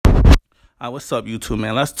What's up, YouTube,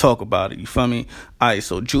 man? Let's talk about it. You feel me? Alright,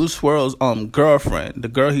 so Juice WRLD's girlfriend, the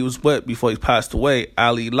girl he was with before he passed away,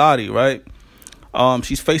 Lotti, right?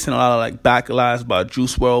 She's facing a lot of like backlash by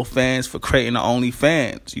Juice WRLD fans for creating the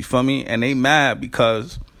Onlyfans. You feel me? And they mad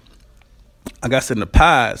because I guess in the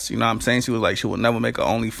past, you know what I'm saying, she was like she would never make an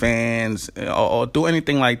OnlyFans or do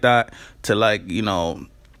anything like that to, like, you know,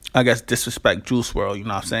 I guess disrespect Juice WRLD, you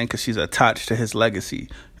know what I'm saying, because she's attached to his legacy,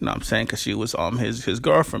 you know what I'm saying, because she was his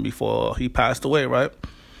girlfriend before he passed away, right?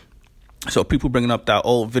 So people bringing up that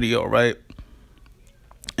old video, right,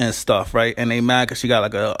 and stuff, right, and they mad because she got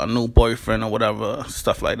like a new boyfriend or whatever,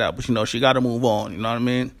 stuff like that, but you know, she got to move on, you know what I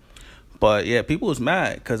mean? But yeah, people was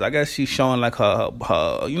mad because I guess she's showing like her,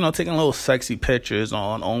 you know, taking little sexy pictures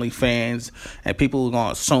on OnlyFans, and people were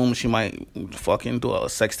gonna assume she might fucking do a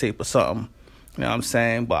sex tape or something. You know what I'm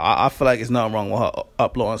saying? But I feel like it's nothing wrong with her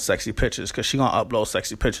uploading sexy pictures because she gonna upload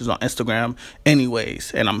sexy pictures on Instagram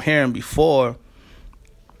anyways. And I'm hearing before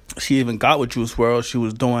she even got with Juice WRLD, she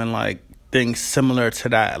was doing like things similar to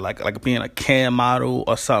that, like being a cam model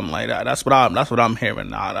or something like that. That's what I'm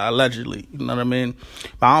hearing now, allegedly. You know what I mean?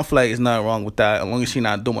 But I don't feel like there's nothing wrong with that as long as she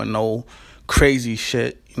not doing no crazy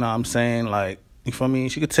shit. You know what I'm saying? Like, you feel me?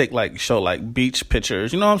 She could take like show like beach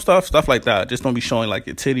pictures, you know, stuff like that. Just don't be showing like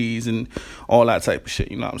your titties and all that type of shit.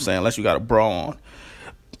 You know what I'm saying? Unless you got a bra on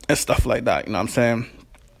and stuff like that. You know what I'm saying?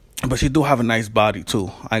 But she do have a nice body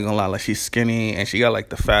too. I ain't gonna lie, like she's skinny and she got like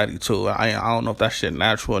the fatty too. I don't know if that shit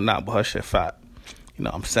natural or not, but her shit fat. You know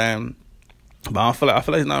what I'm saying? But I feel like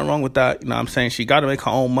there's nothing wrong with that. You know what I'm saying? She got to make her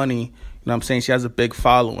own money. You know what I'm saying? She has a big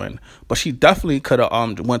following. But she definitely could have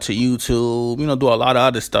went to YouTube, you know, do a lot of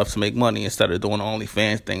other stuff to make money instead of doing the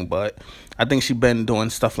OnlyFans thing. But I think she been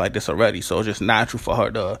doing stuff like this already. So it's just natural for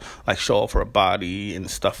her to, like, show off her body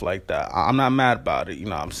and stuff like that. I'm not mad about it, you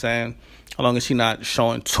know what I'm saying? As long as she not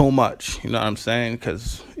showing too much, you know what I'm saying?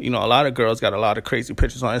 Because, you know, a lot of girls got a lot of crazy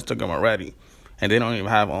pictures on Instagram already. And they don't even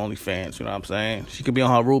have OnlyFans, you know what I'm saying? She could be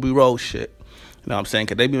on her Ruby Rose shit, you know what I'm saying?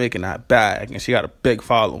 Because they be making that bag and she got a big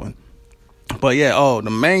following. But yeah, the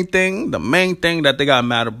main thing that they got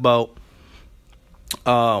mad about,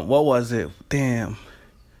 what was it? Damn.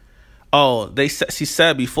 She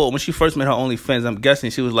said before when she first made her OnlyFans, I'm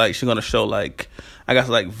guessing she was like she's gonna show like, I guess,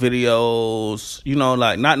 like videos, you know,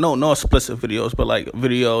 like no explicit videos, but like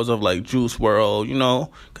videos of like Juice WRLD, you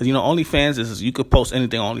know, because you know OnlyFans is you could post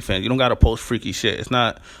anything on OnlyFans. You don't gotta post freaky shit. It's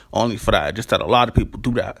not only for that. Just that a lot of people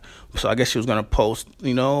do that. So I guess she was gonna post,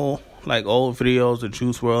 you know, like old videos of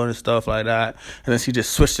Juice WRLD and stuff like that, and then she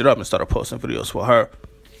just switched it up and started posting videos for her.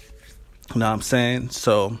 You know what I'm saying?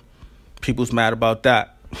 So people's mad about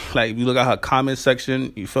that. Like, if you look at her comment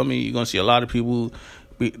section, you feel me? You're going to see a lot of people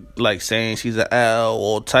be, like, saying she's an L,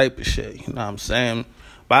 all type of shit. You know what I'm saying?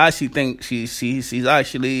 But I actually think she's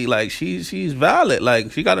actually, like, she's valid.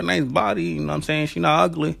 Like, she got a nice body, you know what I'm saying? She not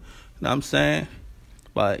ugly, you know what I'm saying?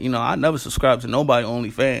 But, you know, I never subscribe to nobody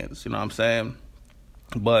OnlyFans, you know what I'm saying?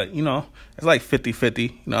 But, you know, it's like 50-50, you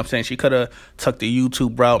know what I'm saying? She could have took the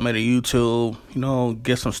YouTube route, made a YouTube, you know,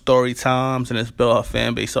 get some story times, and just build her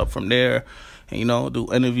fan base up from there. And, you know,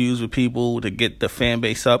 do interviews with people to get the fan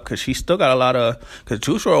base up, because she still got a lot of, because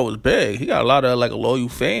Juice WRLD was big. He got a lot of, like, loyal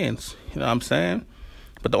fans, you know what I'm saying?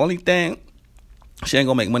 But the only thing, she ain't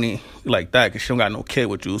gonna make money like that because she don't got no kid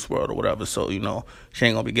with Juice WRLD or whatever. So, you know, she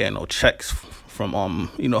ain't gonna be getting no checks from,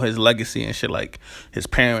 you know, his legacy and shit, like his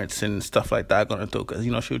parents and stuff like that gonna do, because,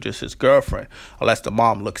 you know, she was just his girlfriend, unless the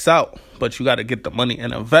mom looks out. But you got to get the money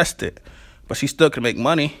and invest it. But she still can make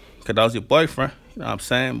money because that was your boyfriend, you know what I'm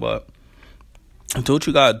saying? But do what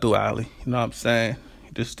you gotta do, Ali. You know what I'm saying?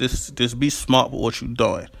 Just be smart with what you're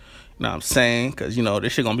doing. You know what I'm saying? Because, you know,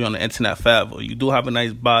 this shit gonna be on the internet forever. You do have a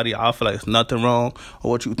nice body. I feel like there's nothing wrong with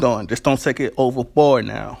what you're doing. Just don't take it overboard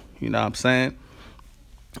now. You know what I'm saying?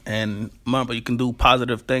 And remember, you can do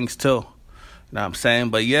positive things too. You know what I'm saying?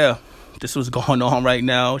 But yeah, this was going on right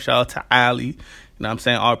now. Shout out to Ali. You know what I'm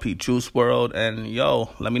saying? RP Juice WRLD. And yo,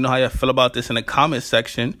 let me know how you feel about this in the comment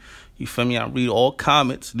section. You feel me? I read all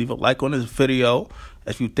comments. Leave a like on this video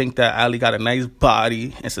if you think that Ali got a nice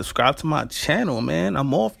body. And subscribe to my channel, man.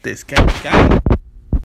 I'm off this. Gang.